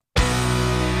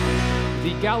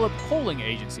The Gallup polling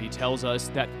agency tells us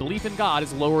that belief in God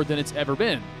is lower than it's ever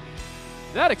been.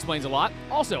 That explains a lot.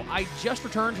 Also, I just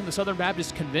returned from the Southern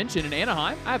Baptist Convention in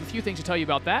Anaheim. I have a few things to tell you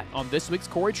about that on this week's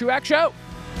Corey Truax Show.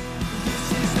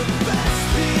 This is the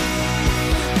best thing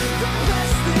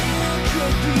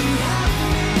could be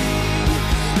happening.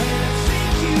 And I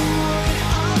think you would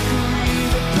agree,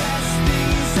 the best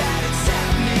thing is that it's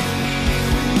happening.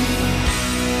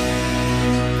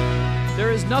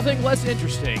 There is nothing less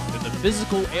interesting than the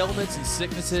physical ailments and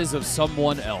sicknesses of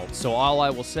someone else. So all I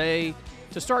will say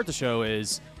to start the show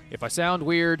is, if I sound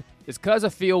weird, it's because I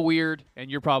feel weird,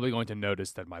 and you're probably going to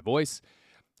notice that my voice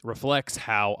reflects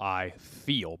how I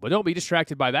feel. But don't be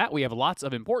distracted by that. We have lots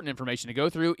of important information to go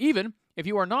through, even if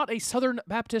you are not a Southern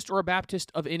Baptist or a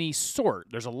Baptist of any sort.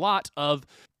 There's a lot of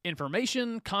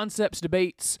information, concepts,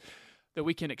 debates that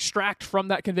we can extract from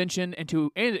that convention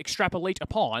and extrapolate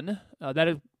upon that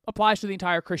it applies to the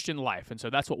entire Christian life. And so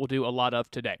that's what we'll do a lot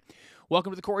of today.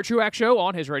 Welcome to the Corey Truax Show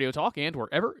on his Radio Talk and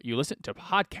wherever you listen to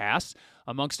podcasts.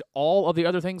 Amongst all of the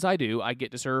other things I do, I get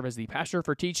to serve as the pastor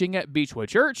for teaching at Beechwood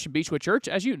Church. Beechwood Church,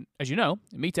 as you know,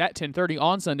 meets at 10:30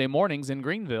 on Sunday mornings in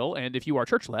Greenville, and if you are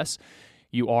churchless,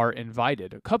 you are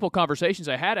invited. A couple conversations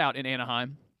I had out in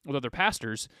Anaheim with other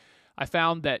pastors, I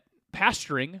found that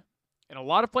pastoring in a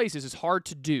lot of places is hard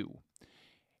to do.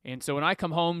 And so when I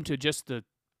come home to just the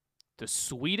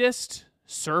sweetest,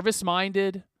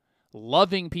 service-minded,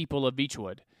 loving people of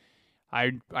Beechwood,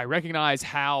 I recognize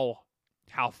how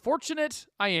fortunate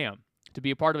I am to be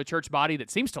a part of a church body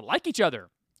that seems to like each other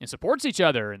and supports each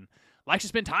other and likes to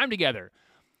spend time together.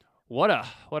 What a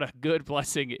good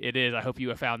blessing it is. I hope you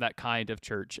have found that kind of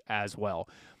church as well.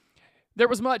 There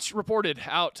was much reported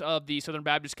out of the Southern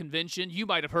Baptist Convention. You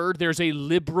might have heard there's a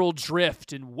liberal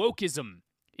drift, and wokeism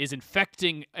is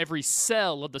infecting every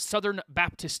cell of the Southern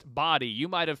Baptist body. You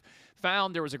might have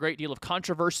found there was a great deal of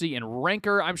controversy and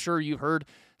rancor. I'm sure you've heard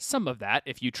some of that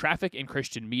if you traffic in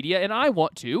Christian media, and I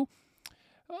want to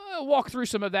walk through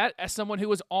some of that as someone who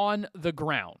was on the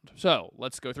ground. So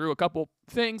let's go through a couple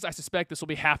things. I suspect this will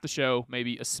be half the show,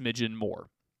 maybe a smidgen more.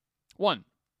 One,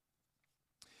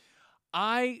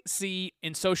 I see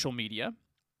in social media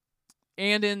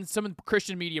and in some of the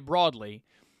Christian media broadly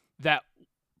that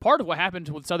part of what happened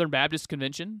with Southern Baptist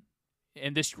Convention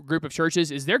and this group of churches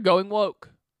is they're going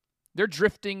woke. They're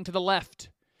drifting to the left.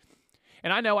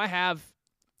 And I know I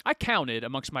counted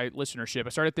amongst my listenership. I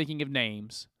started thinking of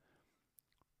names.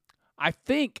 I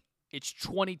think it's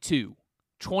 22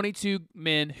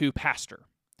 men who pastor.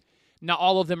 Not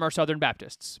all of them are Southern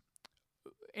Baptists.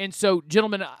 And so,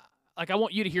 gentlemen, I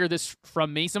want you to hear this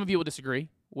from me. Some of you will disagree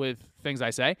with things I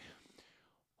say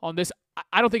on this.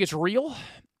 I don't think it's real.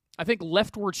 I think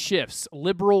leftward shifts,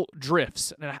 liberal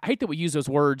drifts, and I hate that we use those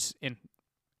words in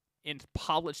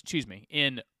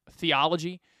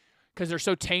theology because they're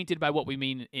so tainted by what we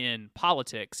mean in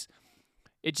politics.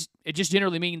 It just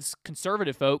generally means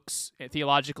conservative folks,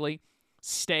 theologically,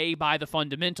 stay by the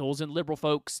fundamentals, and liberal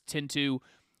folks tend to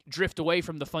drift away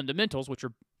from the fundamentals, which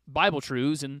are Bible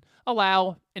truths, and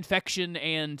allow infection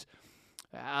and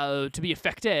to be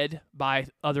affected by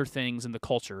other things in the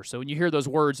culture. So when you hear those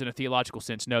words in a theological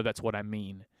sense, know that's what I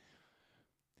mean.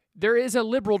 There is a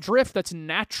liberal drift that's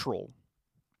natural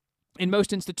in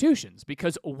most institutions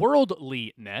because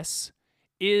worldliness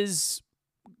is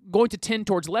going to tend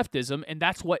towards leftism, and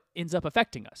that's what ends up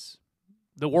affecting us.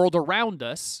 The world around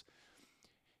us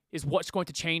is what's going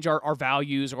to change our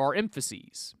values or our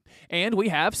emphases. And we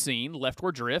have seen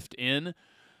leftward drift in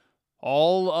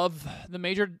all of the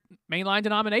major mainline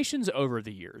denominations over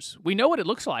the years. We know what it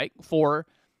looks like for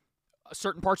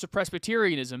certain parts of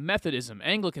Presbyterianism, Methodism,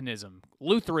 Anglicanism,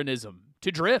 Lutheranism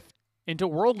to drift into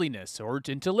worldliness or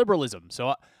into liberalism.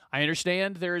 So I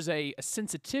understand there's a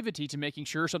sensitivity to making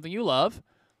sure something you love,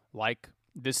 like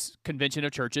this convention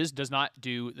of churches, does not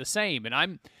do the same. And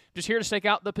I'm just here to stake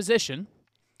out the position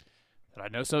that I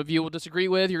know some of you will disagree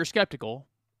with. You're skeptical.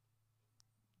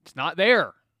 It's not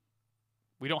there.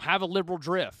 We don't have a liberal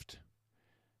drift.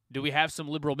 Do we have some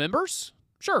liberal members?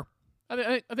 Sure.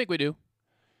 I think we do.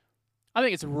 I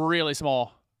think it's really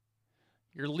small.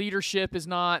 Your leadership is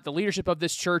not, the leadership of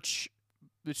this church,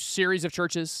 this series of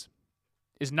churches,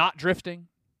 is not drifting.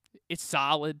 It's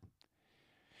solid.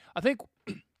 I think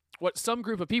what some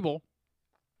group of people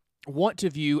want to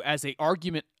view as an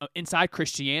argument inside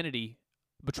Christianity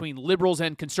between liberals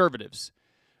and conservatives,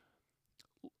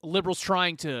 liberals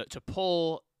trying to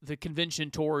pull the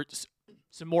convention towards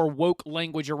some more woke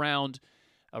language around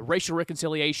racial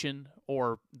reconciliation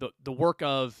or the work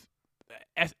of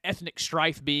ethnic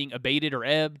strife being abated or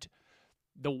ebbed,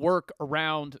 the work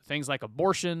around things like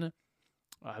abortion,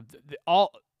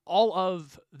 all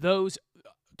of those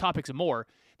topics and more,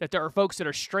 that there are folks that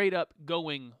are straight up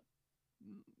going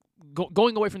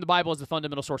away from the Bible as the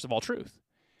fundamental source of all truth.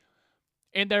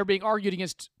 And they're being argued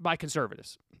against by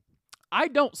conservatives. I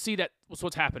don't see that was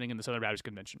what's happening in the Southern Baptist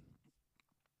Convention.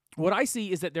 What I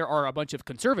see is that there are a bunch of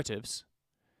conservatives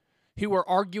who are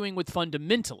arguing with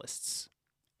fundamentalists.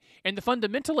 And the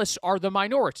fundamentalists are the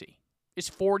minority. It's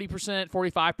 40%,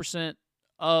 45%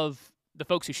 of the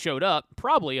folks who showed up,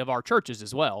 probably of our churches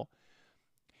as well.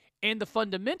 And the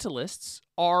fundamentalists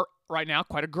are right now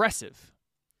quite aggressive.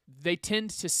 They tend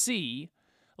to see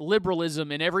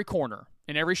liberalism in every corner,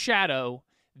 in every shadow.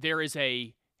 There is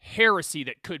a heresy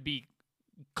that could be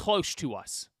close to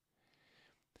us.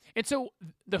 And so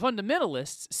the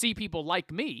fundamentalists see people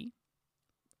like me,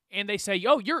 and they say,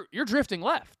 "Oh, you're drifting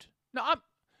left." No,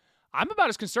 I'm about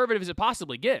as conservative as it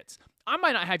possibly gets. I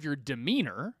might not have your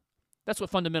demeanor. That's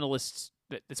what fundamentalists,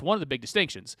 that's one of the big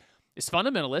distinctions, is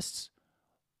fundamentalists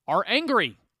are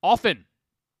angry often.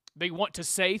 They want to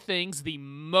say things the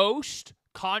most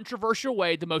controversial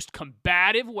way, the most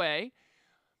combative way,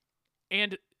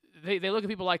 and they look at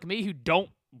people like me who don't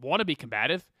want to be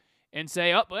combative and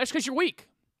say, "Oh, well, that's because you're weak.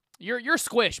 You're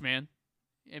squish, man."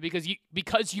 And because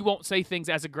you won't say things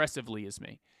as aggressively as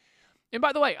me. And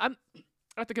by the way, I'm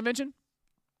at the convention,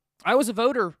 I was a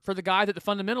voter for the guy that the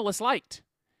fundamentalists liked,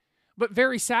 but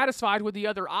very satisfied with the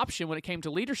other option when it came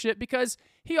to leadership because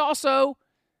he also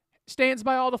stands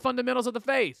by all the fundamentals of the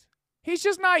faith. He's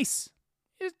just nice.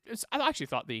 I actually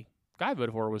thought the guy I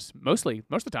voted for was most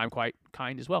of the time quite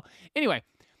kind as well. Anyway,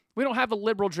 we don't have a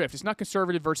liberal drift. It's not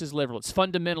conservative versus liberal. It's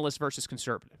fundamentalist versus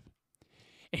conservative.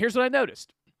 And here's what I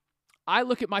noticed. I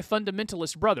look at my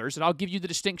fundamentalist brothers, and I'll give you the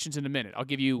distinctions in a minute. I'll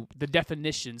give you the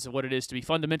definitions of what it is to be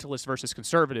fundamentalist versus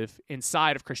conservative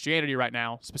inside of Christianity right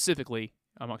now, specifically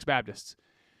amongst Baptists.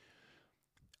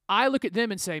 I look at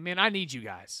them and say, man, I need you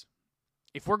guys.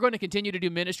 If we're going to continue to do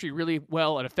ministry really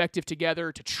well and effective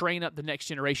together, to train up the next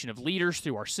generation of leaders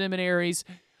through our seminaries,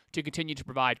 to continue to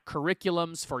provide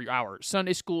curriculums for our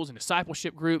Sunday schools and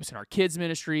discipleship groups and our kids'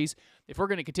 ministries, if we're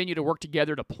going to continue to work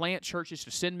together to plant churches,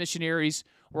 to send missionaries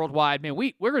worldwide, man,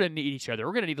 we're going to need each other.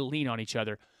 We're going to need to lean on each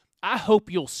other. I hope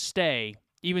you'll stay,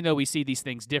 even though we see these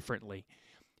things differently.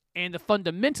 And the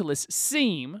fundamentalists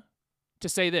seem to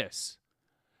say this: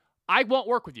 I won't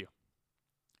work with you.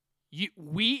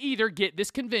 We either get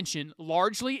this convention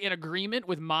largely in agreement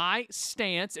with my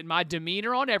stance and my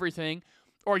demeanor on everything,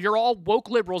 or you're all woke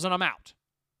liberals and I'm out.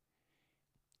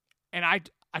 And I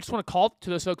just want to call to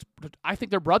those folks, I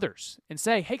think they're brothers, and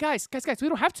say, hey, guys, we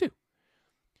don't have to.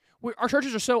 Our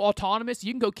churches are so autonomous,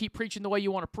 you can go keep preaching the way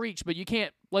you want to preach, but you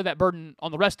can't lay that burden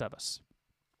on the rest of us.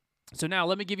 So now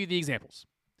let me give you the examples.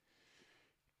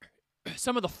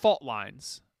 Some of the fault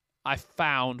lines I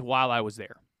found while I was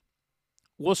there.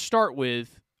 We'll start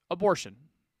with abortion,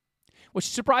 which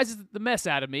surprises the mess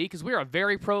out of me because we're a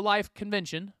very pro-life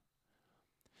convention.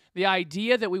 The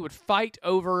idea that we would fight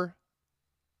over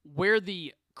where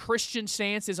the Christian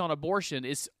stance is on abortion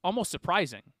is almost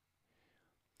surprising.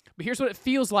 But here's what it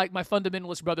feels like my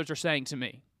fundamentalist brothers are saying to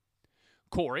me.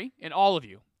 Corey, and all of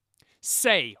you,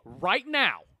 say right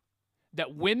now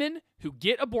that women who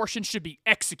get abortion should be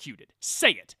executed.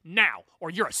 Say it now, or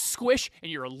you're a squish,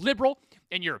 and you're a liberal,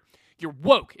 and you're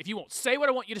woke. If you won't say what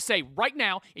I want you to say right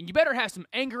now, and you better have some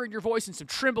anger in your voice and some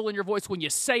tremble in your voice when you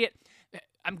say it.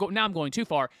 I'm going too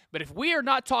far, but if we are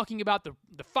not talking about the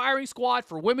firing squad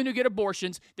for women who get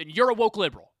abortions, then you're a woke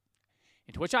liberal.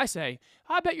 And to which I say,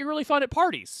 I bet you're really fun at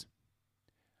parties.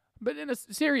 But in a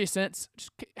serious sense,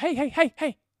 just,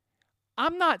 hey,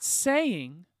 I'm not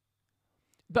saying,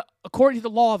 but according to the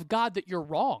law of God, that you're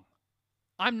wrong.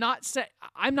 I'm not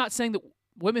saying that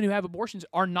women who have abortions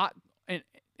are not,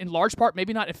 in large part,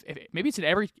 maybe not. Maybe it's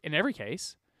in every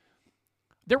case.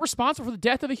 They're responsible for the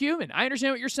death of a human. I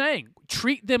understand what you're saying.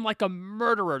 Treat them like a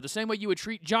murderer, the same way you would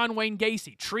treat John Wayne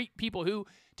Gacy. Treat people who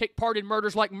take part in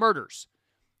murders like murders.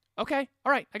 Okay,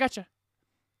 all right, I gotcha.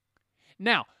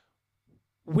 Now,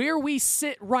 where we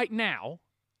sit right now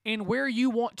and where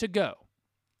you want to go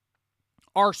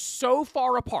are so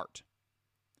far apart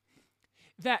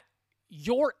that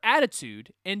your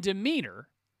attitude and demeanor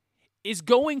is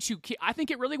going to, I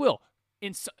think it really will,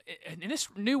 in this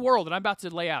new world that I'm about to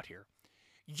lay out here,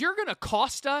 you're going to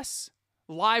cost us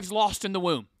lives lost in the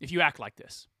womb if you act like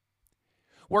this.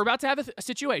 We're about to have a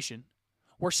situation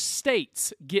where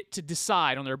states get to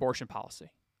decide on their abortion policy.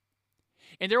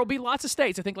 And there will be lots of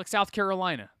states, I think like South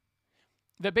Carolina,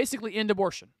 that basically end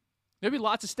abortion. There'll be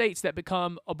lots of states that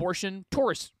become abortion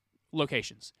tourist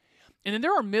locations. And then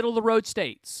there are middle-of-the-road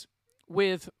states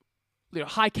with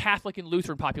high Catholic and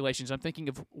Lutheran populations. I'm thinking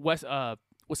of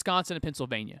Wisconsin and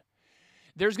Pennsylvania,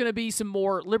 There's going to be some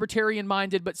more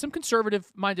libertarian-minded, but some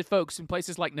conservative-minded folks in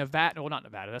places like Nevada. Well, not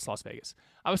Nevada. That's Las Vegas.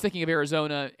 I was thinking of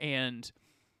Arizona, and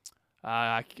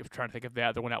I'm trying to think of the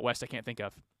other one out west I can't think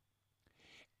of.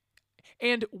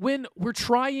 And when we're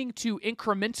trying to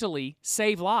incrementally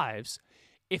save lives,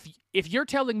 if you're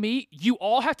telling me you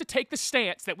all have to take the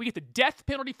stance that we get the death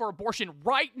penalty for abortion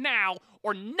right now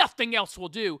or nothing else will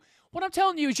do, what I'm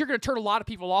telling you is you're going to turn a lot of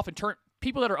people off and turn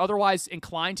people that are otherwise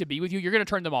inclined to be with you, you're going to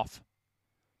turn them off.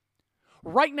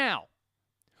 Right now,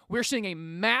 we're seeing a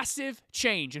massive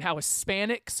change in how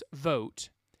Hispanics vote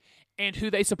and who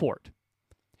they support.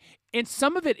 And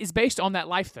some of it is based on that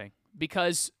life thing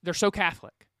because they're so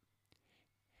Catholic.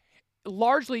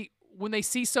 Largely, when they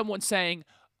see someone saying,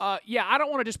 yeah, I don't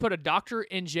want to just put a doctor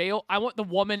in jail, I want the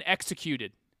woman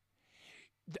executed.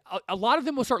 A lot of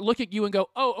them will start looking at you and go,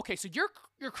 oh, okay, so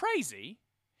you're crazy,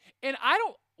 and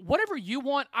whatever you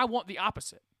want, I want the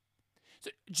opposite. So,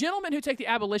 gentlemen who take the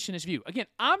abolitionist view, again,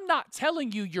 I'm not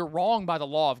telling you you're wrong by the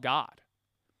law of God.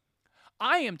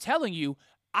 I am telling you,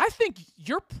 I think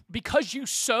because you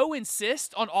so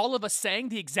insist on all of us saying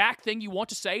the exact thing you want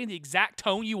to say in the exact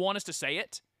tone you want us to say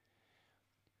it,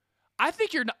 I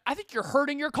think you're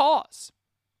hurting your cause.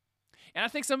 And I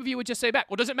think some of you would just say back,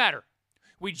 well, does it matter?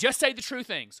 We just say the true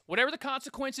things. Whatever the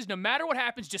consequences, no matter what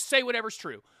happens, just say whatever's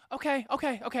true. Okay,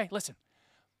 listen.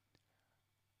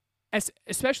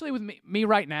 Especially with me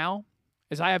right now,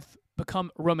 as I have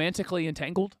become romantically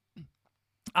entangled,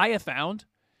 I have found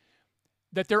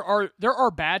that there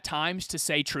are bad times to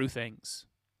say true things.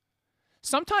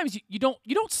 Sometimes you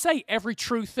don't say every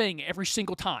true thing every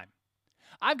single time.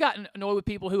 I've gotten annoyed with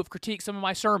people who have critiqued some of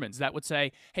my sermons that would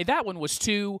say, hey, that one was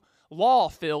too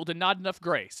law-filled and not enough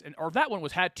grace, or that one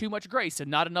had too much grace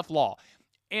and not enough law.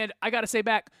 And I got to say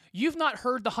back, you've not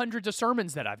heard the hundreds of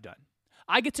sermons that I've done.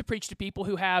 I get to preach to people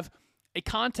who have a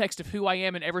context of who I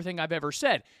am and everything I've ever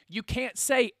said. You can't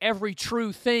say every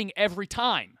true thing every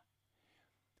time.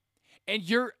 And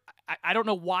I don't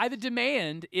know why the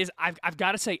demand is I've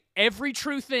got to say every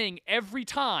true thing every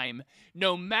time,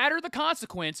 no matter the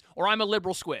consequence, or I'm a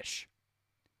liberal squish.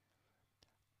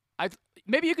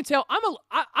 Maybe you can tell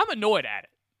I'm annoyed at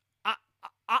it.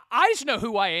 I just know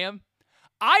who I am.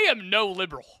 I am no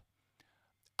liberal.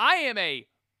 I am a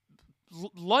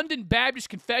London Baptist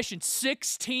Confession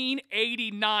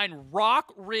 1689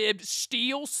 rock-ribbed,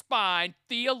 steel-spined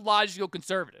theological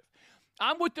conservative.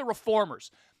 I'm with the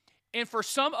reformers. And for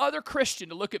some other Christian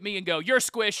to look at me and go, you're a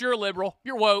squish, you're a liberal,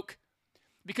 you're woke,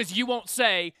 because you won't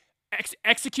say,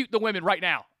 execute the women right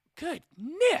now.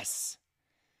 Goodness.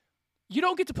 You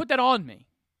don't get to put that on me.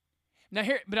 Now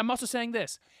but I'm also saying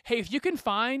this. Hey, if you can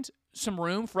find some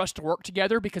room for us to work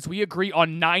together because we agree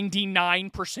on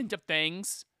 99% of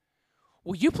things,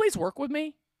 will you please work with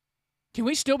me? Can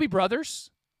we still be brothers?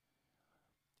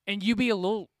 And you be a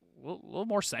little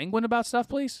more sanguine about stuff,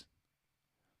 please?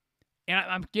 And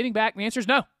I'm getting back. The answer is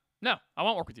no. No, I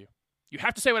won't work with you. You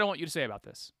have to say what I want you to say about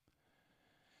this.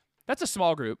 That's a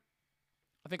small group.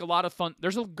 I think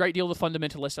there's a great deal of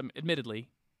fundamentalists, admittedly.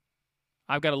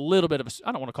 I've got a little bit of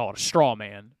I don't want to call it a straw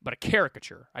man, but a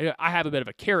caricature. I have a bit of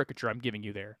a caricature I'm giving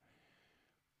you there.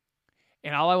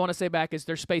 And all I want to say back is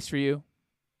there's space for you.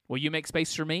 Will you make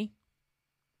space for me?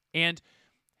 And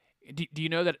do you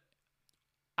know that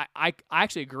I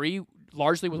actually agree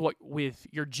largely with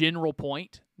your general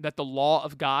point that the law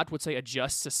of God would say a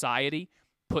just society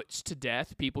puts to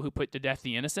death people who put to death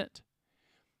the innocent.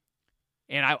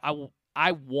 And I don't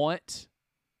want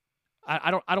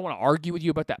to argue with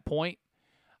you about that point.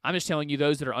 I'm just telling you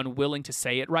those that are unwilling to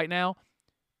say it right now,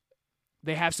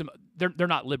 they're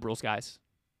not liberals, guys.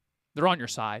 They're on your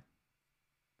side.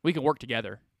 We can work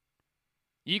together.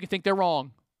 You can think they're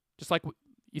wrong, just like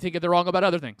you think they're wrong about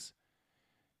other things.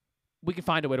 We can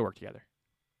find a way to work together.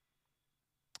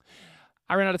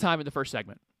 I ran out of time in the first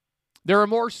segment. There are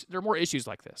more issues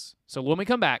like this. So when we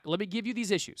come back, let me give you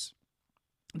these issues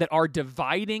that are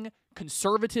dividing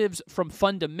conservatives from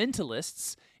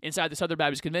fundamentalists inside the Southern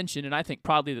Baptist Convention, and I think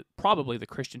probably the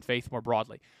Christian faith more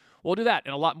broadly. We'll do that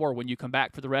and a lot more when you come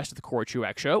back for the rest of the Corey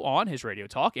Truax Show on his Radio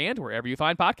Talk and wherever you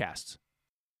find podcasts.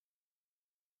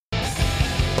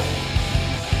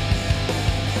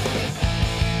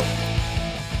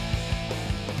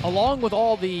 Along with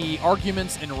all the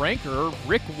arguments and rancor,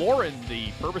 Rick Warren, the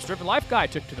purpose-driven life guy,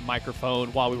 took to the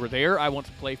microphone while we were there. I want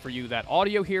to play for you that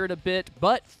audio here in a bit,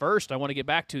 but first I want to get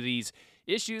back to these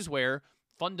issues where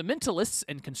fundamentalists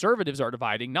and conservatives are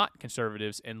dividing, not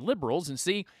conservatives and liberals, and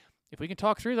see if we can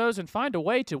talk through those and find a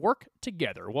way to work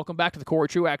together. Welcome back to the Corey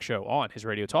Truax Show on his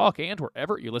Radio Talk and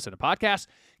wherever you listen to podcasts.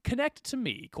 Connect to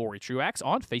me, Corey Truax,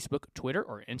 on Facebook, Twitter,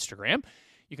 or Instagram.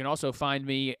 You can also find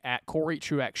me at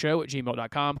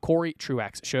CoreyTruaxShow@gmail.com,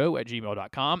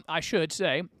 CoreyTruaxShow@gmail.com. I should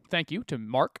say thank you to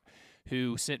Mark,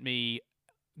 who sent me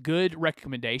good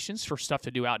recommendations for stuff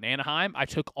to do out in Anaheim. I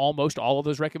took almost all of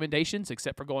those recommendations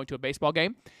except for going to a baseball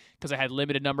game because I had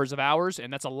limited numbers of hours,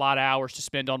 and that's a lot of hours to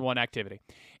spend on one activity.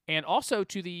 And also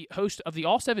to the host of the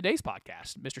All 7 Days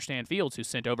podcast, Mr. Stan Fields, who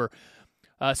sent over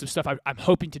some stuff I'm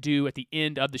hoping to do at the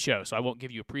end of the show. So I won't give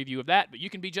you a preview of that, but you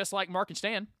can be just like Mark and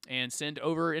Stan and send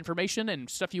over information and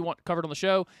stuff you want covered on the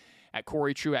show at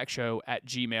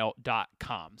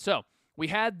CoreyTruaxShow@gmail.com. So we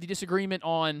had the disagreement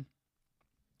on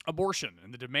abortion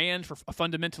and the demand for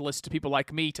fundamentalists to people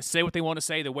like me to say what they want to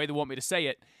say the way they want me to say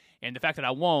it, and the fact that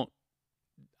I won't,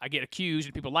 I get accused,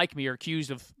 and people like me are accused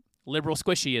of liberal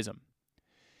squishyism.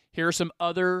 Here are some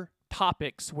other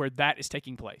topics where that is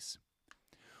taking place.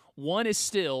 One is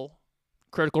still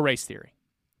critical race theory.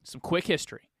 Some quick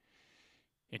history.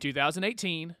 In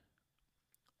 2018,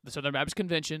 the Southern Baptist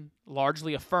Convention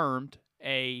largely affirmed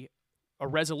a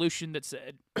resolution that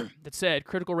said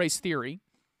critical race theory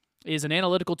is an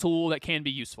analytical tool that can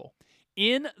be useful.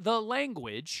 In the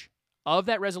language of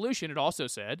that resolution, it also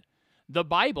said the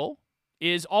Bible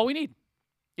is all we need.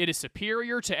 It is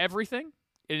superior to everything,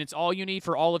 and it's all you need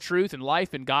for all of truth and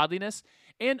life and godliness.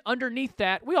 And underneath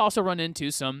that, we also run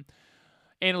into some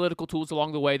analytical tools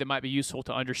along the way that might be useful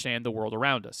to understand the world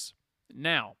around us.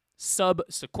 Now,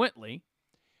 subsequently,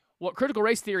 what critical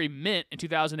race theory meant in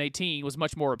 2018 was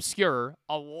much more obscure.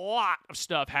 A lot of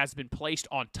stuff has been placed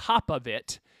on top of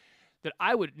it that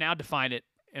I would now define it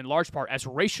in large part as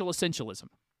racial essentialism.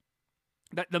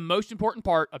 That the most important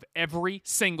part of every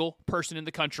single person in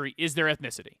the country is their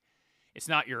ethnicity. It's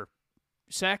not your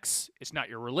sex, it's not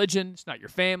your religion, it's not your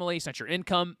family, it's not your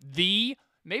income. The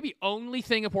maybe only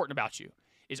thing important about you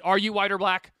is, are you white or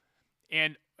black,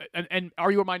 and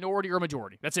are you a minority or a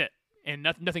majority? That's it, and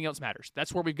nothing else matters.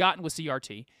 That's where we've gotten with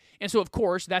CRT, and so of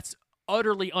course that's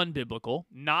utterly unbiblical,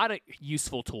 not a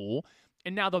useful tool.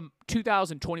 And now the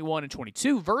 2021 and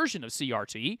 22 version of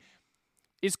CRT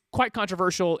is quite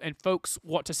controversial, and folks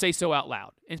want to say so out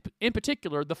loud. In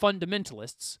particular, the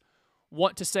fundamentalists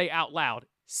want to say out loud,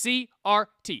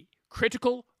 CRT,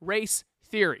 critical race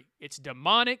theory. It's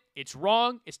demonic, it's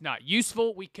wrong, it's not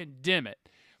useful, we condemn it.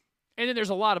 And then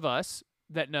there's a lot of us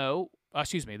that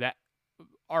that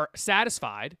are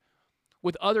satisfied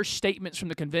with other statements from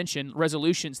the convention,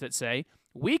 resolutions that say,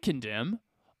 we condemn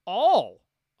all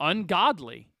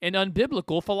ungodly and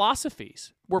unbiblical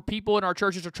philosophies where people in our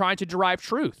churches are trying to derive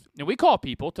truth. And we call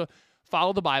people to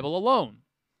follow the Bible alone.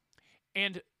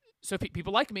 And so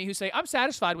people like me who say, I'm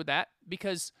satisfied with that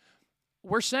because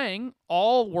we're saying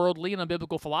all worldly and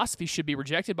unbiblical philosophy should be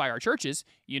rejected by our churches.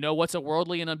 You know what's a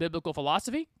worldly and unbiblical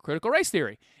philosophy? Critical race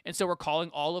theory. And so we're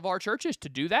calling all of our churches to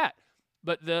do that.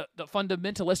 But the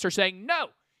fundamentalists are saying, no,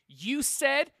 you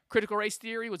said critical race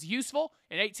theory was useful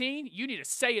in 18. You need to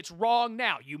say it's wrong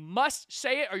now. You must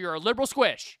say it or you're a liberal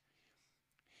squish.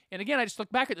 And again, I just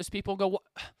look back at those people and go,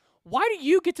 why do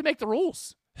you get to make the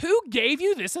rules? Who gave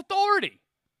you this authority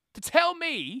to tell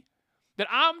me that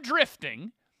I'm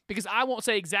drifting because I won't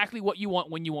say exactly what you want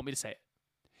when you want me to say it?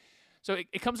 So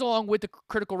it comes along with the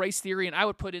critical race theory, and I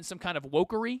would put in some kind of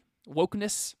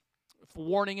wokeness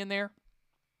warning in there,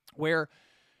 where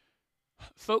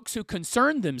folks who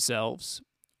concern themselves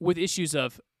with issues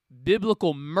of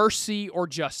biblical mercy or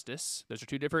justice, those are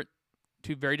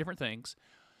two very different things.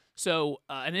 So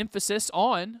an emphasis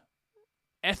on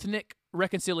ethnic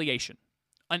reconciliation,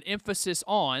 an emphasis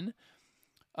on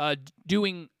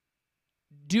doing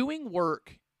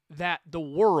work that the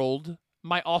world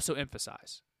might also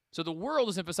emphasize. So the world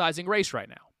is emphasizing race right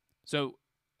now. So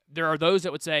there are those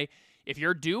that would say, if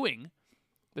you're doing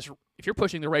this, if you're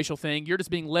pushing the racial thing, you're just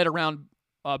being led around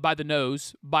by the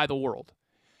nose by the world.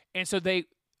 And so they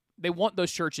want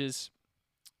those churches,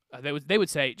 they would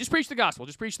say, just preach the gospel,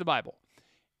 just preach the Bible.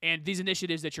 And these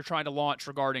initiatives that you're trying to launch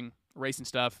regarding race and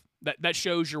stuff, that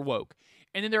shows you're woke.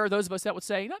 And then there are those of us that would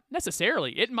say, not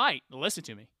necessarily. It might. Listen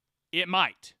to me. It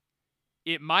might.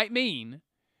 It might mean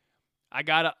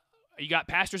you got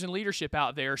pastors and leadership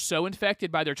out there so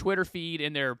infected by their Twitter feed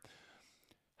and their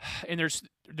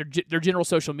general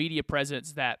social media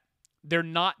presence that they're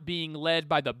not being led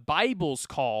by the Bible's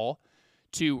call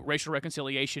to racial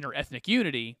reconciliation or ethnic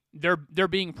unity. They're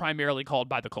being primarily called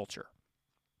by the culture.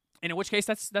 And in which case,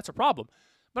 that's a problem.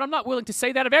 But I'm not willing to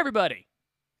say that of everybody.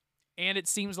 And it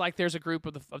seems like there's a group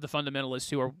of the fundamentalists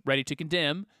who are ready to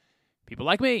condemn people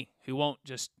like me, who won't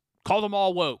just call them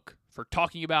all woke for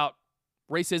talking about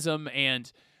racism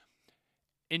and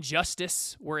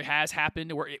injustice where it has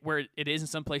happened, where it is in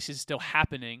some places still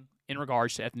happening in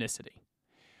regards to ethnicity.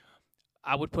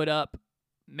 I would put up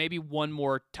maybe one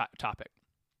more topic.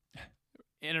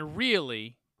 In a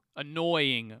really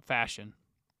annoying fashion,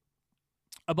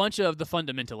 a bunch of the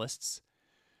fundamentalists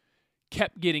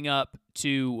kept getting up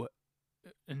to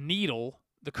needle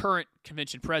the current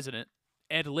convention president,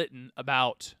 Ed Litton,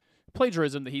 about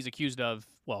plagiarism that he's accused of,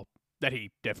 well, that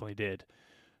he definitely did.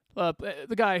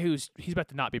 The guy he's about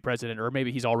to not be president, or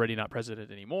maybe he's already not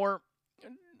president anymore,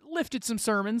 lifted some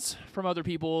sermons from other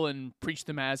people and preached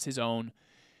them as his own.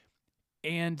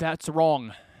 And that's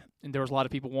wrong. And there was a lot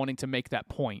of people wanting to make that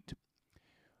point.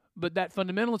 But that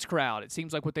fundamentalist crowd, it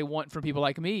seems like what they want from people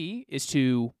like me is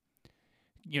to,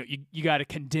 you got to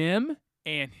condemn,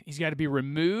 and he's got to be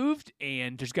removed,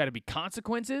 and there's got to be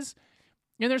consequences.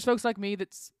 And there's folks like me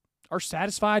that are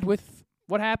satisfied with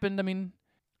what happened. I mean,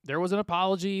 there was an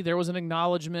apology, there was an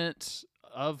acknowledgement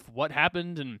of what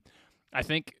happened, and I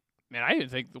think, man, I didn't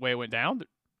think the way it went down,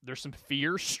 there's some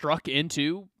fear struck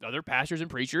into other pastors and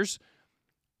preachers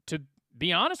to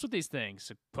be honest with these things,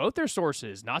 to quote their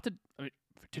sources, not to,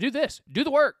 to do this, do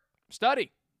the work,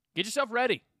 study, get yourself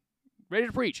ready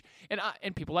to preach.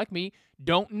 And people like me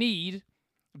don't need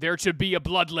there to be a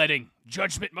bloodletting.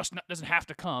 Judgment doesn't have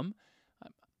to come.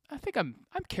 I think I'm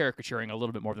caricaturing a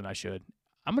little bit more than I should.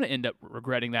 I'm going to end up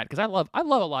regretting that because I love a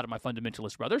lot of my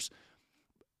fundamentalist brothers.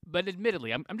 But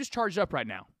admittedly, I'm just charged up right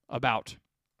now about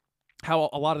how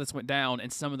a lot of this went down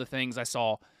and some of the things I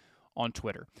saw on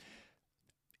Twitter.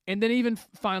 And then even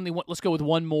finally, let's go with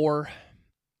one more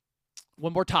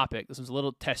topic. This one's a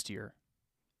little testier.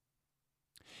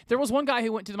 There was one guy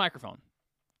who went to the microphone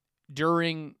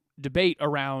during debate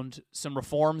around some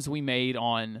reforms we made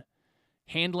on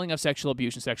handling of sexual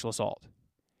abuse and sexual assault.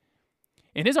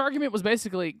 And his argument was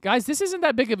basically, guys, this isn't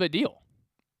that big of a deal.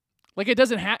 Like, it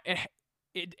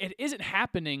isn't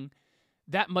happening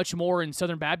that much more in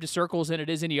Southern Baptist circles than it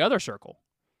is any other circle.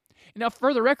 And now,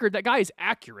 for the record, that guy is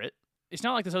accurate. It's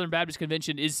not like the Southern Baptist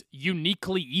Convention is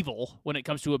uniquely evil when it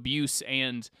comes to abuse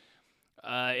and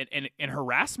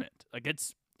harassment. Like,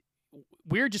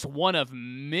 we're just one of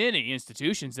many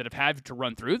institutions that have had to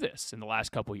run through this in the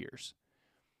last couple years.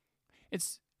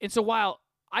 And so while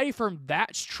I affirm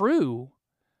that's true,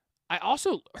 I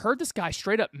also heard this guy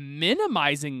straight up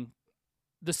minimizing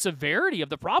the severity of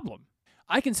the problem.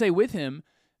 I can say with him,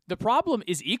 the problem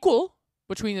is equal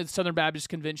between the Southern Baptist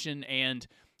Convention and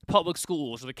public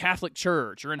schools or the Catholic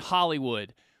Church or in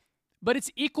Hollywood, but it's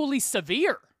equally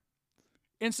severe.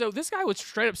 And so this guy was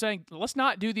straight up saying, let's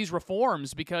not do these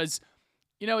reforms because,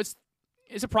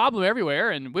 it's a problem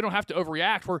everywhere and we don't have to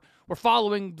overreact. We're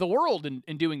following the world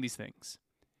in doing these things.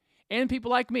 And people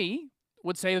like me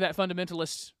would say to that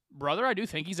fundamentalist brother, I do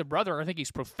think he's a brother. I think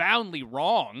he's profoundly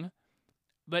wrong,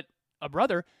 but a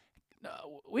brother,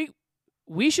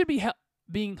 we should be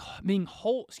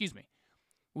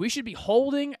we should be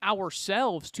holding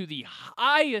ourselves to the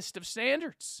highest of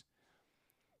standards.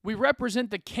 We represent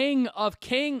the King of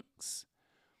Kings.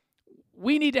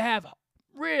 We need to have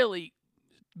really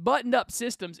buttoned up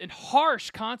systems and harsh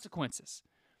consequences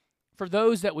for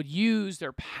those that would use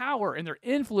their power and their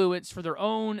influence for their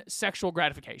own sexual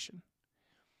gratification.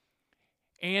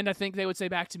 And I think they would say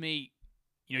back to me,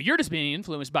 you're just being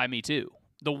influenced by me too.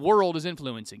 The world is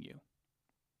influencing you.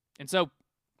 And so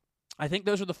I think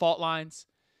those are the fault lines.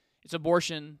 It's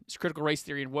abortion, it's critical race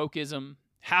theory and wokeism,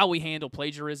 how we handle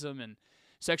plagiarism and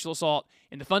sexual assault.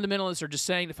 And the fundamentalists are just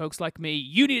saying to folks like me,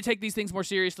 you need to take these things more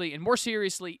seriously. And more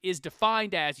seriously is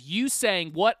defined as you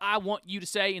saying what I want you to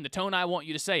say in the tone I want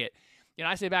you to say it. And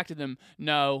I say back to them,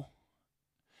 no,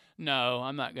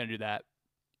 I'm not going to do that.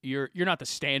 You're not the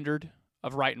standard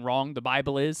of right and wrong. The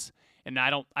Bible is. And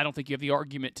I don't think you have the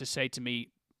argument to say to me,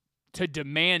 to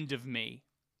demand of me,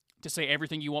 to say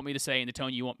everything you want me to say in the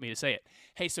tone you want me to say it.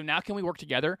 Hey, so now can we work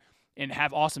together and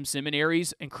have awesome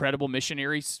seminaries, incredible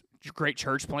missionaries, great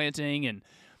church planting, and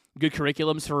good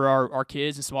curriculums for our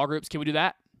kids and small groups? Can we do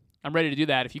that? I'm ready to do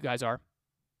that if you guys are.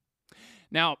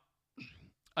 Now,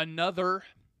 another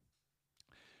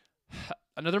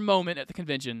moment at the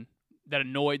convention that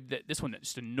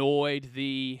just annoyed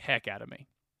the heck out of me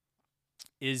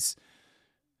is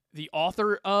the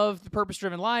author of The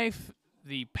Purpose-Driven Life,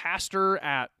 the pastor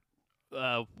at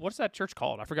what's that church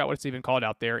called? I forgot what it's even called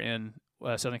out there in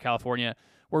Southern California,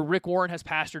 where Rick Warren has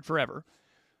pastored forever.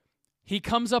 He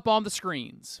comes up on the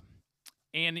screens,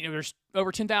 and there's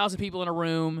over 10,000 people in a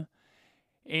room,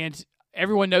 and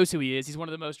everyone knows who he is. He's one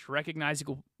of the most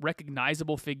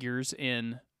recognizable figures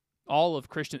in all of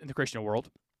the Christian world.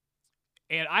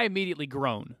 And I immediately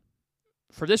groan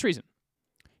for this reason.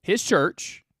 His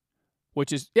church,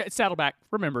 which is it's Saddleback,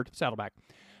 remembered Saddleback.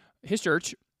 His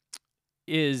church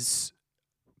is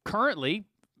currently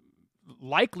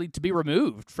likely to be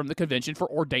removed from the convention for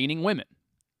ordaining women.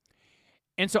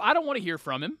 And so I don't want to hear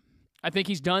from him. I think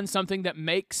he's done something that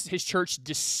makes his church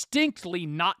distinctly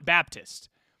not Baptist.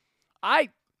 I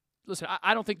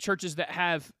don't think churches that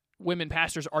have women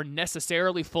pastors are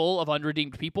necessarily full of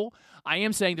unredeemed people. I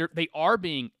am saying they are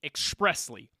being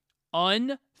expressly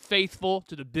unfaithful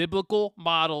to the biblical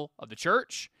model of the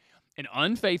church and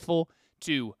unfaithful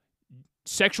to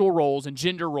sexual roles and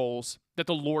gender roles that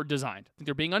the Lord designed. I think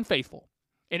they're being unfaithful.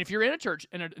 And if you're in a church,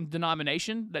 in a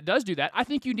denomination that does do that, I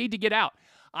think you need to get out.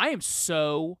 I am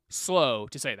so slow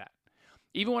to say that.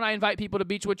 Even when I invite people to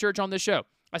Beechwood Church on this show,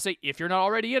 I say, if you're not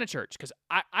already in a church, because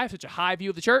I have such a high view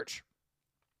of the church,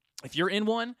 if you're in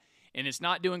one and it's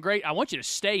not doing great, I want you to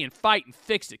stay and fight and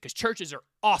fix it, because churches are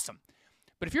awesome.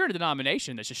 But if you're in a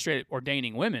denomination that's just straight up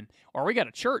ordaining women, or we got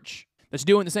a church that's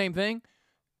doing the same thing,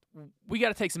 we got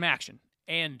to take some action.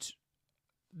 And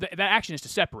that action is to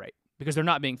separate, because they're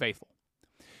not being faithful.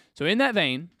 So in that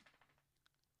vein,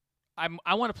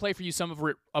 I want to play for you some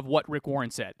of what Rick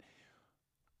Warren said.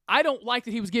 I don't like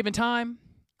that he was given time.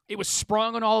 It was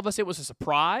sprung on all of us. It was a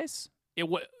surprise.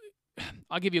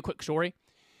 I'll give you a quick story.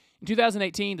 In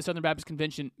 2018, the Southern Baptist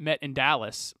Convention met in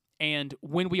Dallas, and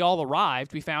when we all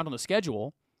arrived, we found on the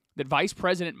schedule that Vice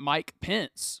President Mike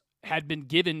Pence had been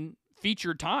given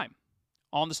featured time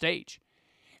on the stage.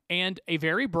 And a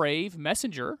very brave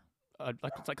messenger,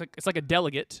 it's like a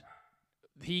delegate,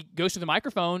 he goes to the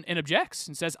microphone and objects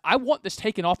and says, I want this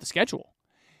taken off the schedule.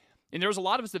 And there was a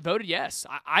lot of us that voted yes.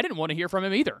 I didn't want to hear from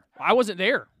him either. I wasn't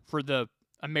there for the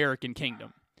American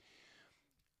kingdom.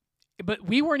 But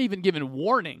we weren't even given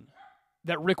warning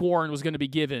that Rick Warren was going to be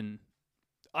given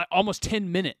almost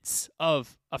 10 minutes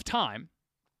of time.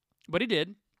 But he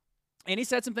did. And he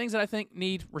said some things that I think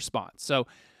need response. So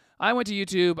I went to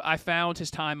YouTube. I found his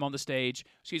time on the stage,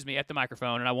 at the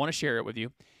microphone, and I want to share it with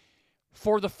you.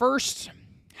 For the first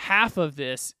half of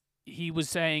this, he was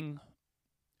saying,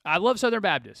 I love Southern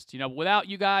Baptist. Without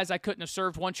you guys, I couldn't have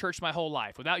served one church my whole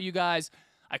life. Without you guys,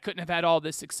 I couldn't have had all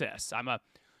this success. I'm a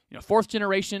fourth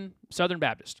generation Southern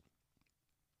Baptist.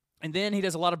 And then he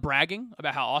does a lot of bragging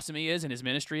about how awesome he is and his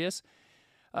ministry is.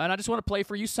 And I just want to play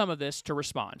for you some of this to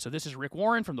respond. So this is Rick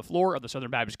Warren from the floor of the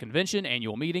Southern Baptist Convention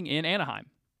annual meeting in Anaheim.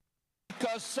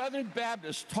 Because Southern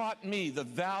Baptist taught me the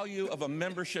value of a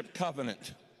membership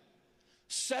covenant.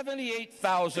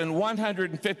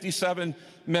 78,157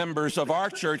 members of our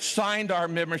church signed our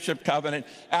membership covenant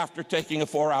after taking a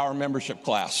 4-hour membership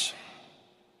class.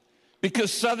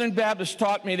 Because Southern Baptist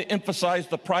taught me to emphasize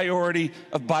the priority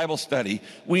of Bible study,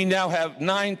 we now have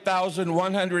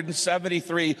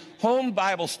 9,173 home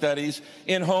Bible studies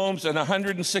in homes in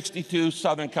 162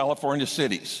 Southern California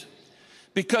cities.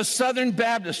 Because Southern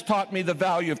Baptist taught me the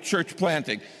value of church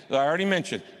planting. As I already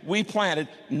mentioned, we planted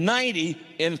 90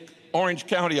 in Orange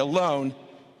County alone,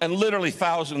 and literally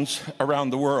thousands around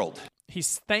the world.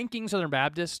 He's thanking Southern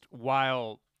Baptist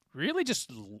while really just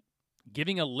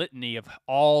giving a litany of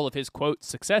all of his, quote,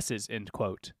 successes, end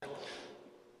quote.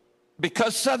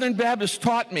 Because Southern Baptist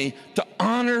taught me to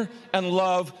honor and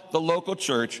love the local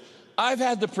church, I've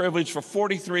had the privilege for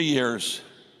 43 years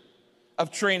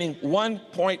of training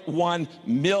 1.1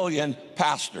 million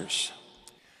pastors.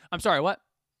 I'm sorry, what?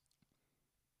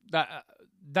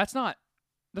 That's not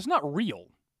real.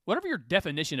 Whatever your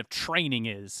definition of training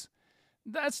is,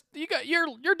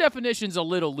 your definition's a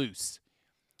little loose.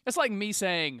 It's like me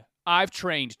saying I've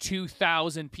trained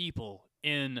 2,000 people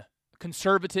in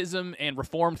conservatism and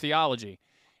Reformed theology.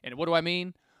 And what do I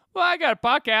mean? Well, I got a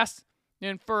podcast,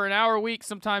 and for an hour a week,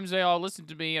 sometimes they all listen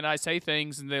to me, and I say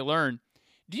things, and they learn.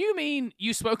 Do you mean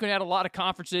you've spoken at a lot of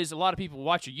conferences, a lot of people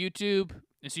watch your YouTube,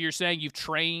 and so you're saying you've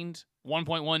trained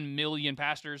 1.1 million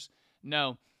pastors?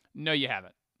 No, you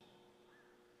haven't.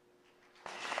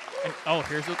 And,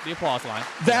 here's the applause line.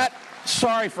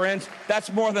 Sorry, friends,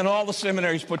 that's more than all the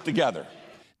seminaries put together.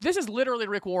 This is literally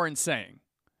Rick Warren saying,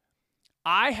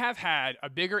 I have had a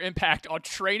bigger impact on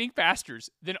training pastors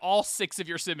than all 6 of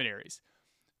your seminaries.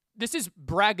 This is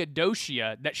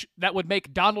braggadocio that would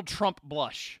make Donald Trump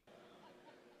blush.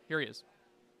 Here he is.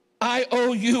 I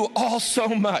owe you all so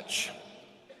much.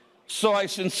 So I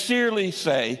sincerely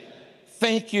say,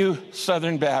 thank you,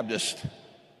 Southern Baptist,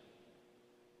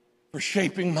 for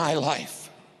shaping my life.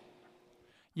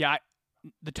 Yeah,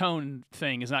 the tone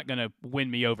thing is not going to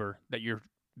win me over that you're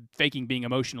faking being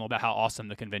emotional about how awesome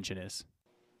the convention is.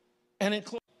 And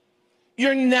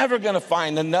you're never going to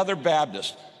find another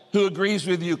Baptist who agrees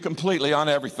with you completely on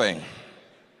everything.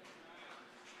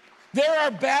 There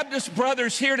are Baptist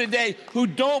brothers here today who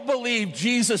don't believe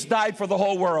Jesus died for the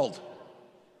whole world.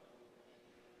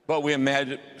 But we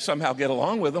imagine somehow get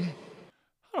along with them.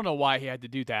 I don't know why he had to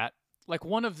do that. Like,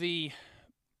 one of the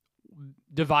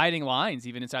dividing lines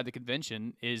even inside the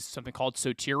convention is something called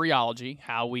soteriology,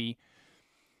 how we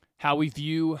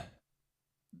view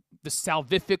the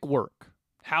salvific work,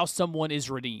 how someone is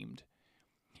redeemed.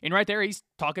 And right there, he's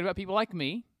talking about people like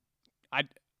me.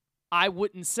 I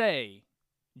wouldn't say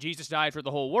Jesus died for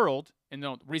the whole world, and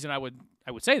the reason I would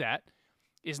say that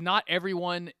is not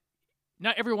everyone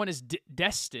is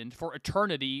destined for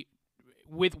eternity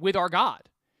with our God.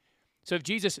 So if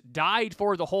Jesus died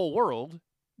for the whole world,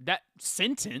 that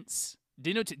sentence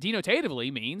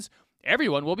denotatively means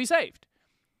everyone will be saved.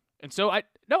 And so I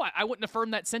wouldn't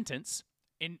affirm that sentence.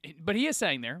 But he is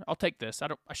saying there, I'll take this.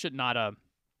 I should not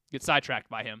get sidetracked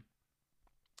by him.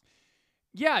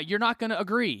 Yeah, you're not going to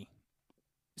agree.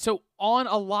 So on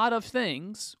a lot of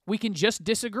things, we can just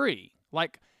disagree,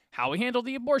 like how we handle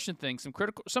the abortion thing,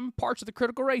 some parts of the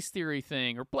critical race theory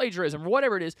thing, or plagiarism, or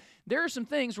whatever it is. There are some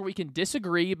things where we can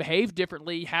disagree, behave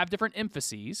differently, have different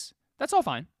emphases. That's all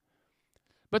fine.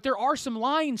 But there are some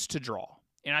lines to draw,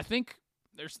 and I think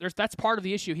that's part of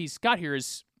the issue he's got here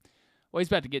is, well, he's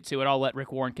about to get to it. I'll let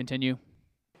Rick Warren continue.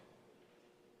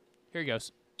 Here he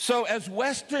goes. So as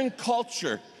Western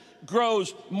culture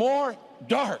grows more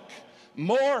dark,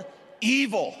 more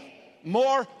evil,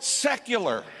 more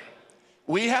secular,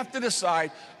 we have to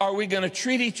decide, are we going to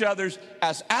treat each other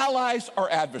as allies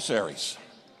or adversaries?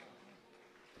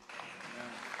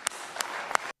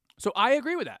 So I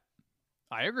agree with that.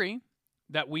 I agree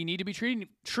that we need to be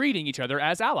treating each other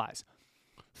as allies.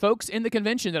 Folks in the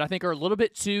convention that I think are a little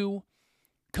bit too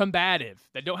combative,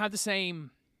 that don't have the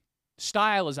same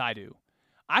style as I do,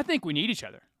 I think we need each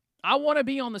other. I want to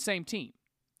be on the same team,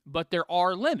 but there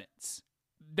are limits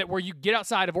that where you get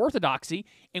outside of orthodoxy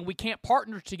and we can't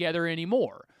partner together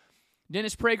anymore.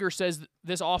 Dennis Prager says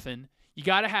this often, you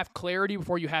got to have clarity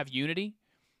before you have unity.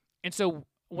 And so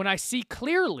when I see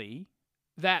clearly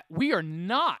that we are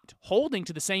not holding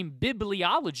to the same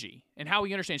bibliology and how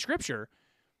we understand Scripture,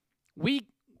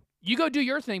 you go do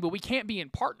your thing, but we can't be in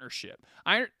partnership.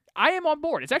 I am on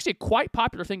board. It's actually a quite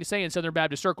popular thing to say in Southern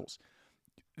Baptist circles,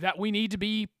 that we need to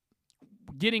be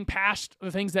getting past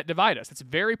the things that divide us. It's a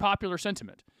very popular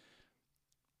sentiment.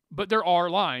 But there are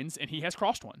lines, and he has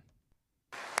crossed one.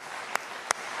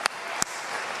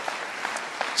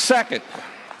 Second,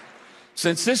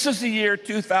 since this is the year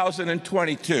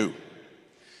 2022,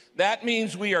 that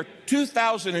means we are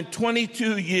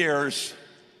 2022 years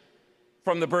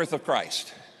from the birth of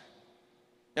Christ.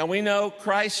 Now, we know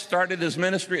Christ started his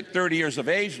ministry at 30 years of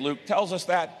age. Luke tells us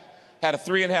that. Had a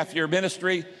 3.5-year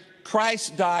ministry.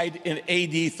 Christ died in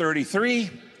AD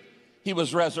 33. He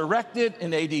was resurrected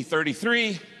in AD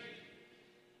 33.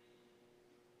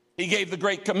 He gave the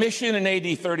Great Commission in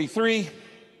AD 33.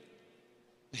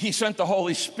 He sent the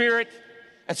Holy Spirit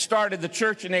and started the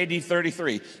church in AD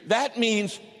 33. That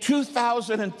means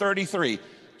 2033,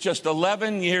 just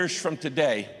 11 years from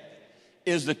today,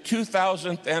 is the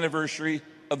 2000th anniversary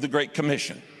of the Great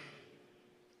Commission.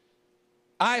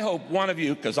 I hope one of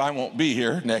you, because I won't be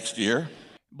here next year.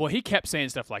 Boy, he kept saying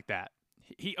stuff like that.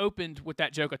 He opened with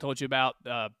that joke I told you about.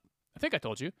 I think I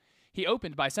told you. He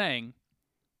opened by saying,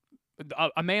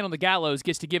 a man on the gallows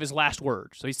gets to give his last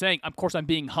word. So he's saying, of course, I'm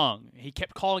being hung. He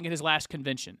kept calling it his last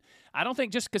convention. I don't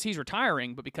think just because he's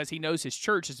retiring, but because he knows his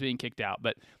church is being kicked out.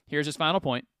 But here's his final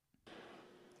point.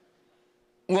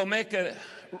 We'll make a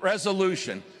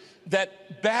resolution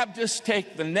that Baptists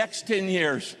take the next 10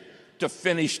 years to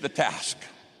finish the task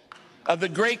of the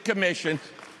Great Commission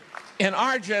in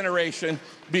our generation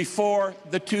before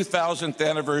the 2000th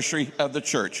anniversary of the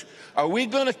church. Are we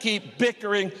going to keep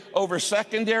bickering over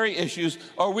secondary issues,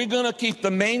 or are we going to keep the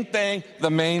main thing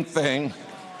the main thing?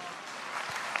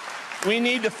 We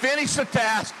need to finish the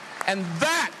task, and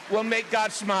that will make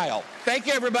God smile. Thank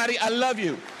you, everybody. I love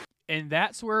you. And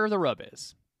that's where the rub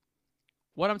is.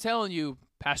 What I'm telling you,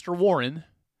 Pastor Warren,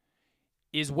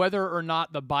 is whether or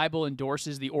not the Bible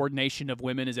endorses the ordination of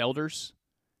women as elders,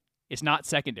 it's not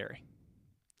secondary.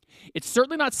 It's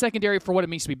certainly not secondary for what it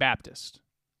means to be Baptist.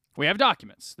 We have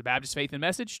documents. The Baptist Faith and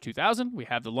Message, 2000. We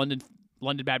have the London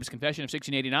Baptist Confession of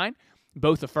 1689.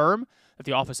 Both affirm that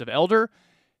the office of elder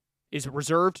is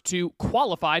reserved to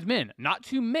qualified men, not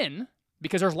to men,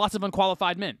 because there's lots of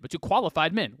unqualified men, but to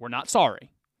qualified men. We're not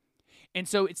sorry. And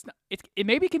so it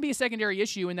maybe can be a secondary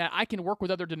issue in that I can work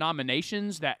with other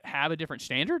denominations that have a different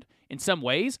standard in some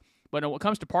ways, but when it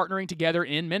comes to partnering together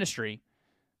in ministry,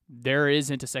 there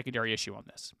isn't a secondary issue on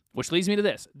this, which leads me to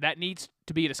this. That needs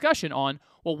to be a discussion on,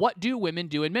 well, what do women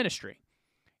do in ministry?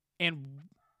 And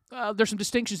there's some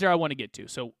distinctions there I want to get to,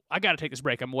 so I got to take this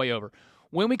break. I'm way over.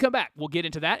 When we come back, we'll get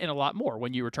into that and a lot more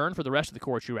when you return for the rest of the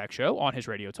Corey Truax Show on his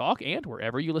Radio Talk and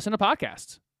wherever you listen to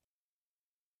podcasts.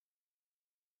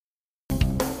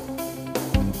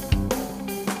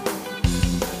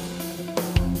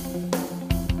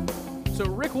 So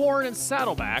Rick Warren and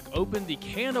Saddleback opened the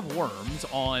can of worms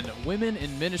on women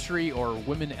in ministry or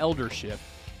women eldership.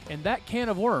 And that can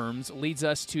of worms leads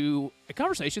us to a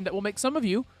conversation that will make some of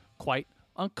you quite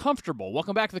uncomfortable.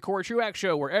 Welcome back to the Corey Truax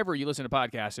Show, wherever you listen to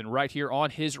podcasts, and right here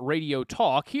on his Radio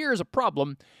Talk. Here's a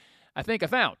problem I think I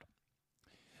found.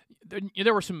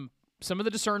 There were some of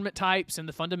the discernment types and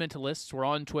the fundamentalists were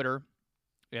on Twitter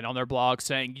and on their blog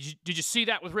saying, did you see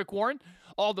that with Rick Warren?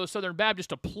 All those Southern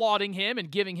Baptists applauding him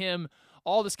and giving him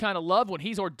all this kind of love when